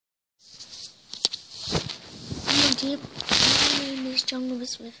YouTube. My name is John Robert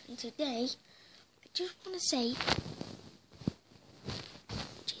Smith, and today I just want to say,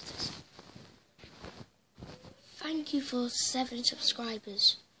 thank you for 7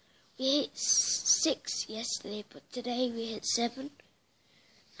 subscribers. We hit 6 yesterday, but today we hit 7,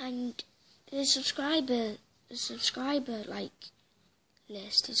 and the subscriber list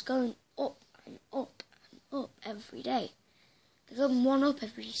is going up and up and up every day. They're going 1 up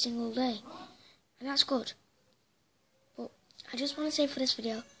every single day, and that's good. But I just want to say for this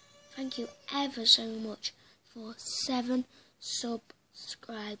video, thank you ever so much for 7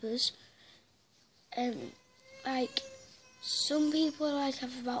 subscribers. Some people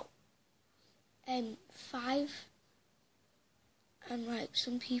have about 5, and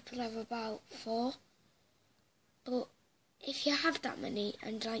some people have about 4. But if you have that many,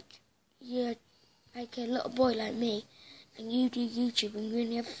 and you're a little boy like me, and you do YouTube and you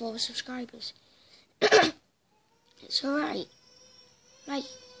only have 4 subscribers, it's alright. I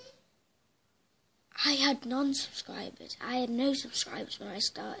had non-subscribers. I had no subscribers when I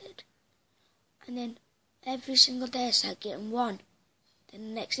started. And then every single day I started getting 1. Then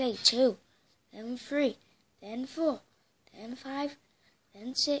the next day 2. Then 3. Then 4. Then 5.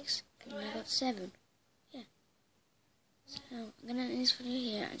 Then 6. And then I got 7. Yeah. So I'm going to end this video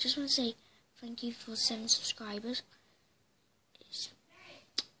here. I just want to say thank you for 7 subscribers.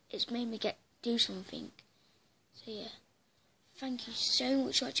 It's made me do something. So yeah. Thank you so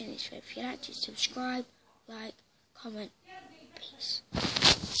much for watching this video. If you'd like to subscribe, like, comment, peace.